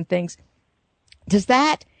magazine and things, does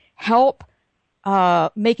that help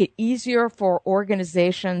make it easier for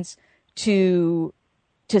organizations to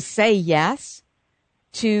say yes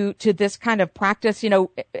to this kind of practice,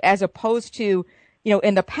 as opposed to,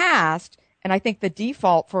 in the past, and I think the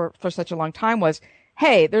default for such a long time was,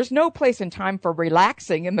 hey, there's no place and time for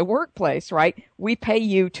relaxing in the workplace, right? We pay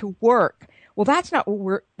you to work. Well,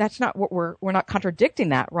 we're not contradicting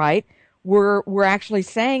that, right? We're actually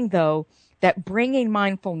saying, though, that bringing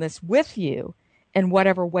mindfulness with you in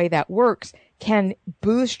whatever way that works can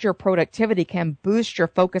boost your productivity, can boost your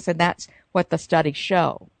focus, and that's what the studies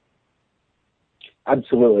show.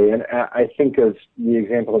 Absolutely. And I think of the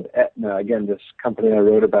example of Aetna, again, this company I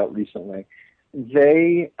wrote about recently.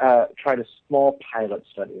 they tried a small pilot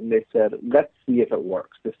study, and they said, let's see if it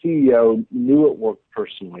works. The CEO knew it worked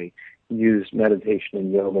personally, used meditation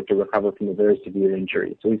and yoga to recover from a very severe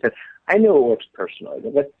injury. So he said, I know it works personally,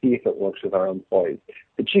 but let's see if it works with our employees.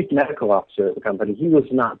 The chief medical officer at the company, he was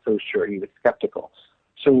not so sure. He was skeptical.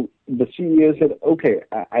 So the CEO said, okay,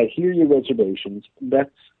 I hear your reservations.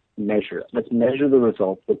 Let's measure it. Let's measure the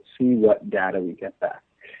results. Let's see what data we get back.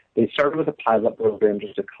 They started with a pilot program,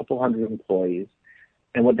 just a couple hundred employees,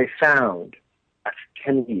 and what they found after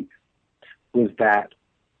 10 weeks was that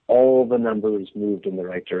all the numbers moved in the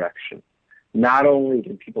right direction. Not only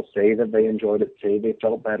did people say that they enjoyed it, say they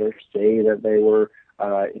felt better, say that they were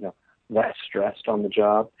less stressed on the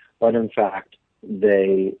job, but in fact,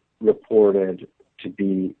 they reported to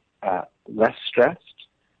be less stressed.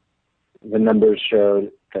 The numbers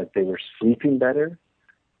showed that they were sleeping better.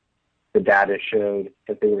 The data showed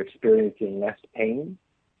that they were experiencing less pain.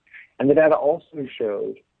 And the data also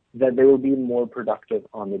showed that they were being more productive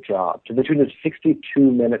on the job, to the tune of 62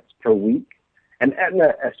 minutes per week. And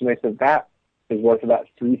Aetna estimates that that is worth about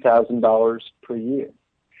 $3,000 per year.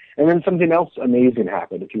 And then something else amazing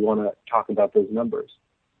happened, if you want to talk about those numbers.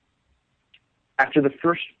 After the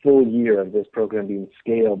first full year of this program being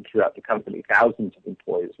scaled throughout the company, thousands of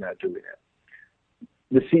employees now doing it,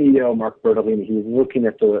 the CEO, Mark Bertolini, he was looking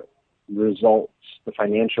at the results, the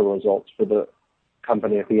financial results for the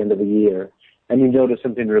company at the end of the year, and he noticed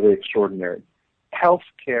something really extraordinary.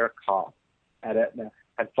 Healthcare costs at Aetna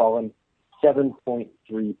had fallen 7.3%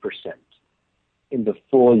 in the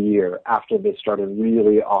full year after they started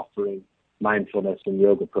really offering mindfulness and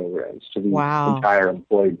yoga programs to the entire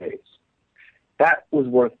employee base. That was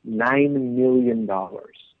worth $9 million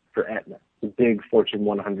for Aetna, the big Fortune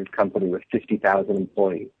 100 company with 50,000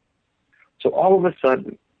 employees. So all of a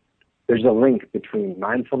sudden, there's a link between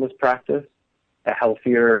mindfulness practice, a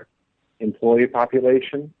healthier employee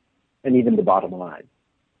population, and even the bottom line.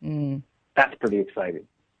 That's pretty exciting.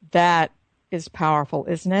 That is powerful,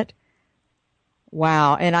 isn't it?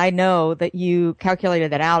 Wow. And I know that you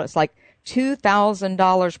calculated that out. It's like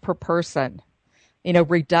 $2,000 per person,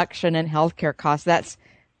 reduction in healthcare costs.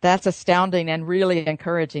 That's astounding and really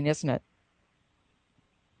encouraging, isn't it?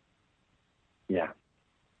 Yeah.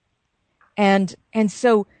 And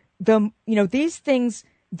so these things,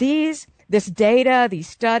 this data, these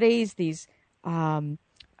studies, the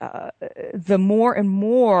more and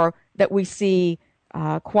more that we see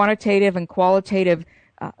quantitative and qualitative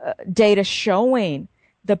data showing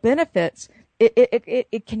the benefits,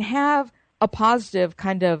 it can have a positive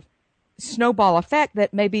kind of snowball effect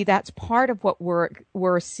that maybe that's part of what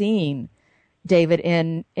we're seeing, David,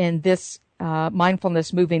 in this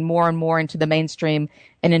mindfulness moving more and more into the mainstream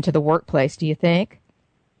and into the workplace. Do you think?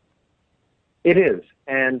 It is.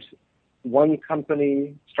 And one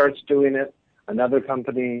company starts doing it, another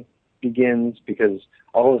company begins, because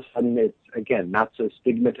all of a sudden it's, again, not so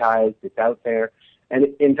stigmatized, it's out there. And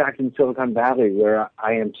in fact, in Silicon Valley, where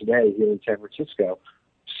I am today, here in San Francisco,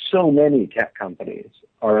 so many tech companies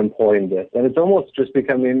are employing this, and it's almost just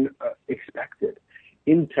becoming expected.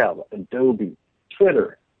 Intel, Adobe,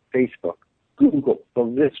 Twitter, Facebook, Google, the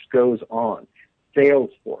list goes on.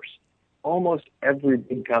 Salesforce, almost every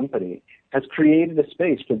big company has created a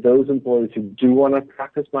space for those employees who do want to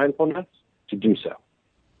practice mindfulness to do so.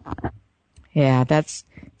 Yeah, that's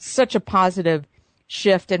such a positive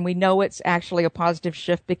shift, and we know it's actually a positive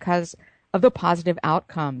shift because of the positive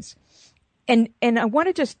outcomes. And I want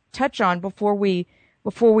to just touch on before we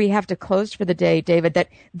have to close for the day, David, that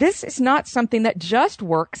this is not something that just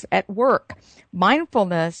works at work.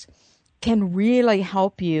 Mindfulness can really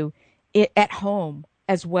help you at home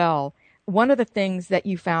as well. One of the things that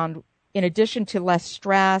you found, in addition to less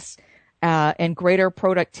stress and greater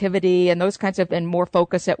productivity and those kinds of, and more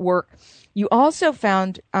focus at work, you also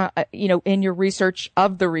found, in your research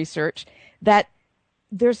of the research, that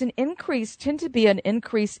there's an increase, tend to be an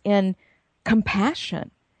increase in compassion.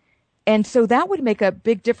 And so that would make a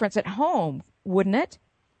big difference at home, wouldn't it?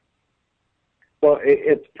 Well,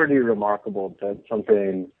 it's pretty remarkable that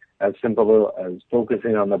something as simple as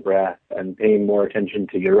focusing on the breath and paying more attention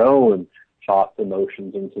to your own thoughts,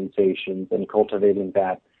 emotions, and sensations, and cultivating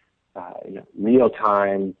that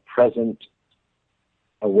real-time, present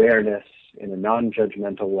awareness in a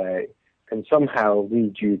non-judgmental way can somehow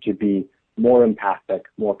lead you to be more empathic,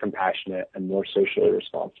 more compassionate, and more socially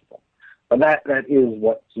responsible. But that is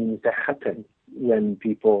what seems to happen when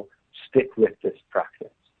people stick with this practice.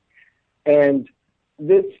 And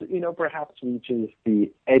this, perhaps reaches the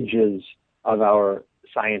edges of our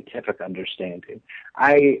scientific understanding.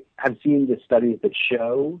 I have seen the studies that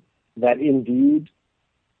show that indeed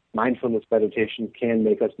mindfulness meditation can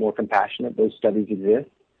make us more compassionate. Those studies exist.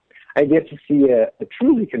 I get to see a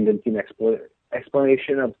truly convincing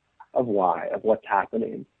explanation of why, of what's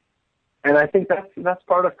happening. And I think that's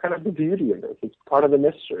part of kind of the beauty of this. It's part of the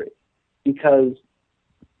mystery, because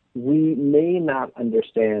we may not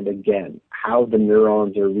understand, again, how the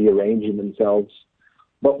neurons are rearranging themselves,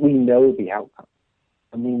 but we know the outcome.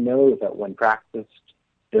 And we know that when practiced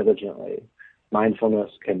diligently,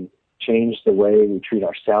 mindfulness can change the way we treat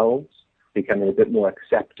ourselves, becoming a bit more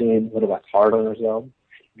accepting, a little less hard on ourselves.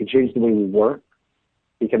 It can change the way we work,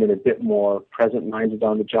 becoming a bit more present-minded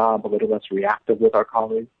on the job, a little less reactive with our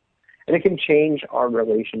colleagues. And it can change our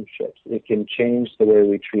relationships. It can change the way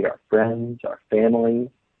we treat our friends, our family,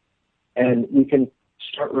 and we can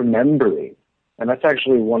start remembering. And that's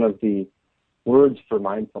actually one of the words for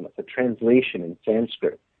mindfulness. The translation in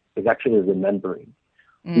Sanskrit is actually remembering.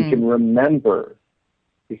 We can remember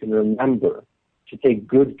to take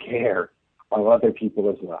good care of other people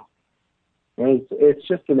as well. And it's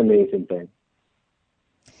just an amazing thing.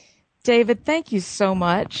 David, thank you so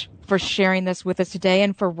much for sharing this with us today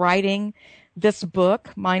and for writing this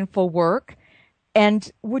book, Mindful Work.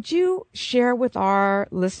 And would you share with our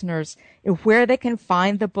listeners where they can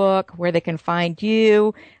find the book, where they can find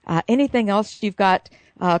you, anything else you've got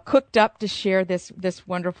cooked up to share this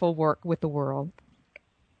wonderful work with the world?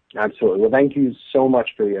 Absolutely. Well, thank you so much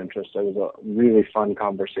for your interest. It was a really fun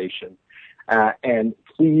conversation. And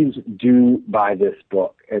please do buy this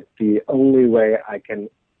book. It's the only way I can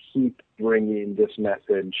keep bringing this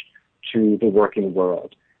message to the working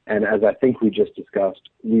world. And as I think we just discussed,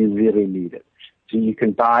 we really need it. So you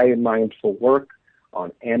can buy Mindful Work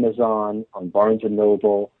on Amazon, on Barnes &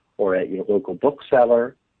 Noble, or at your local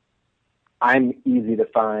bookseller. I'm easy to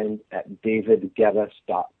find at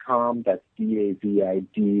davidgellis.com. That's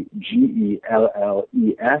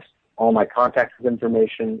DAVIDGELLES. All my contact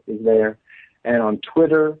information is there. And on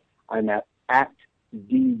Twitter, I'm at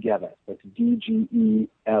DGellis. That's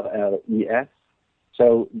DGELLES.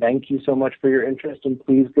 So thank you so much for your interest, and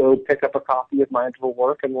please go pick up a copy of Mindful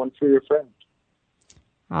Work and one for your friends.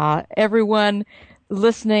 Everyone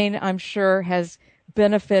listening, I'm sure, has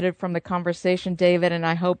benefited from the conversation, David, and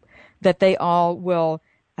I hope that they all will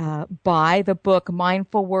buy the book,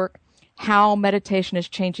 Mindful Work, How Meditation is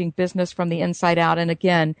Changing Business from the Inside Out. And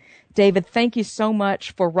again, David, thank you so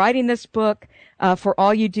much for writing this book, for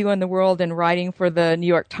all you do in the world and writing for the New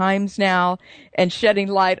York Times now and shedding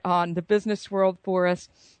light on the business world for us.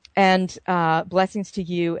 And blessings to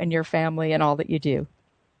you and your family and all that you do.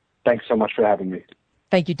 Thanks so much for having me.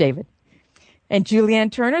 Thank you, David. And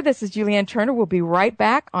Julianne Turner, this is Julianne Turner. We'll be right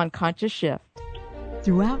back on Conscious Shift.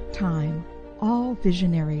 Throughout time, all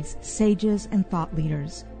visionaries, sages, and thought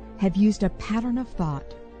leaders have used a pattern of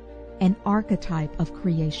thought, an archetype of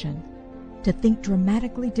creation, to think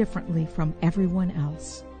dramatically differently from everyone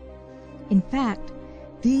else. In fact,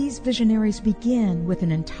 these visionaries begin with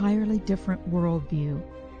an entirely different worldview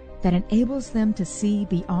that enables them to see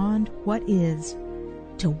beyond what is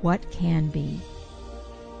to what can be.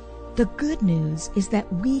 The good news is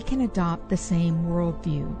that we can adopt the same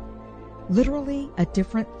worldview, literally a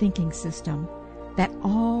different thinking system that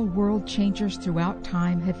all world changers throughout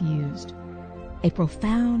time have used, a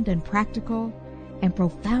profound and practical and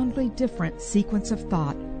profoundly different sequence of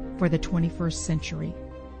thought for the 21st century.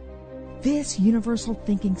 This universal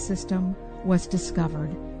thinking system was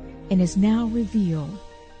discovered and is now revealed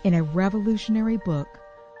in a revolutionary book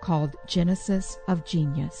called Genesis of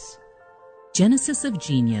Genius. Genesis of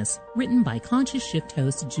Genius, written by Conscious Shift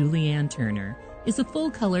host Julianne Turner, is a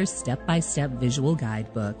full-color step-by-step visual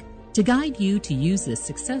guidebook to guide you to use this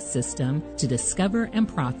success system to discover and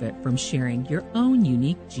profit from sharing your own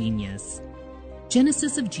unique genius.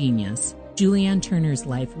 Genesis of Genius, Julianne Turner's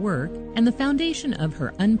life work, and the foundation of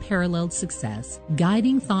her unparalleled success,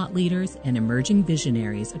 guiding thought leaders and emerging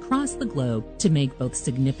visionaries across the globe to make both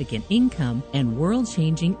significant income and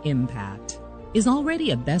world-changing impact, is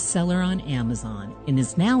already a bestseller on Amazon and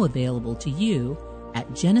is now available to you at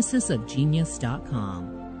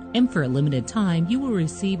genesisofgenius.com. And for a limited time, you will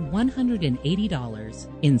receive $180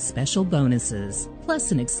 in special bonuses,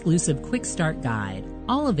 plus an exclusive quick start guide,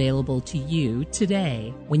 all available to you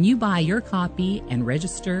today when you buy your copy and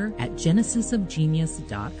register at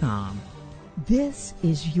genesisofgenius.com. This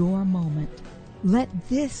is your moment. Let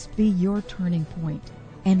this be your turning point,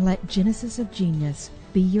 and let Genesis of Genius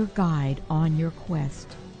be your guide on your quest.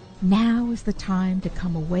 Now is the time to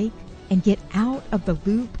come awake and get out of the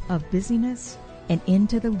loop of busyness and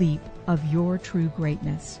into the leap of your true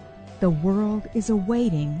greatness. The world is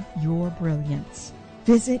awaiting your brilliance.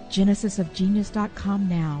 Visit genesisofgenius.com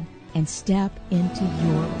now and step into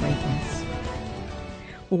your greatness.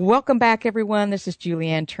 Welcome back, everyone. This is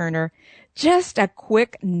Julianne Turner. Just a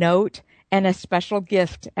quick note and a special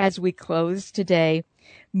gift as we close today.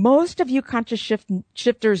 Most of you conscious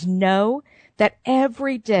shifters know that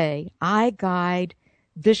every day I guide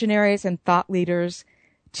visionaries and thought leaders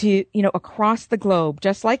to, across the globe,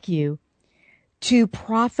 just like you, to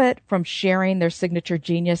profit from sharing their signature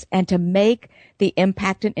genius and to make the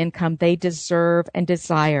impact and income they deserve and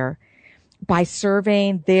desire by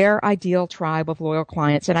serving their ideal tribe of loyal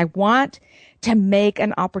clients. And I want to make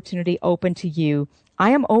an opportunity open to you. I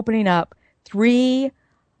am opening up 3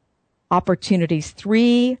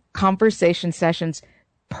 conversation sessions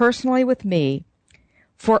personally with me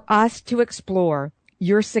for us to explore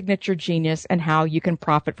your signature genius and how you can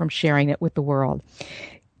profit from sharing it with the world.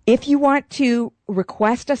 If you want to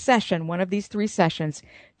request a session, one of these 3 sessions,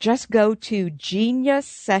 just go to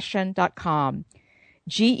geniussession.com.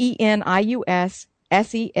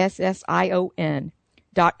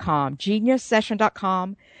 GeniusSession.com.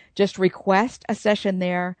 GeniusSession.com. Just request a session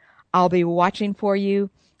there. I'll be watching for you.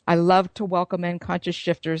 I love to welcome in conscious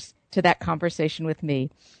shifters to that conversation with me.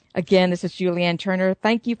 Again, this is Julianne Turner.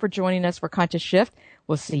 Thank you for joining us for Conscious Shift.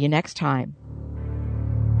 We'll see you next time.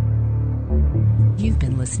 You've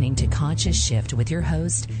been listening to Conscious Shift with your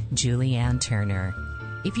host, Julianne Turner.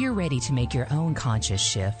 If you're ready to make your own conscious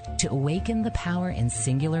shift to awaken the power and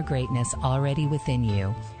singular greatness already within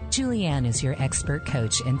you, Julianne is your expert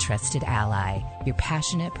coach and trusted ally, your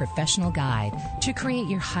passionate professional guide to create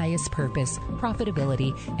your highest purpose,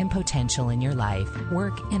 profitability, and potential in your life,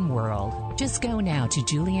 work, and world. Just go now to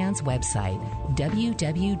Julianne's website,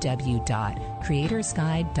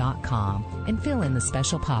 www.creatorsguide.com, and fill in the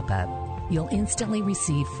special pop-up. You'll instantly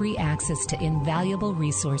receive free access to invaluable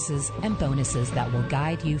resources and bonuses that will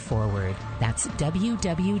guide you forward. That's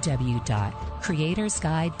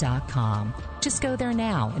www.creatorsguide.com. Just go there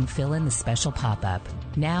now and fill in the special pop-up.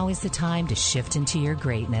 Now is the time to shift into your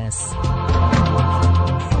greatness.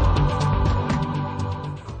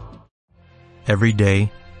 Every day,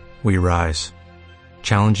 we rise,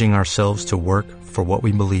 challenging ourselves to work for what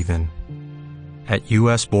we believe in. At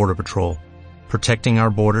U.S. Border Patrol, protecting our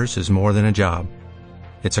borders is more than a job.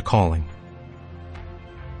 It's a calling.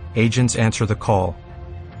 Agents answer the call,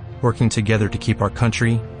 working together to keep our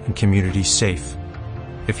country and communities safe.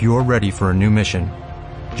 If you are ready for a new mission,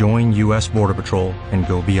 join U.S. Border Patrol and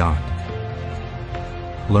go beyond.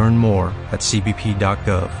 Learn more at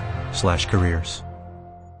cbp.gov/careers.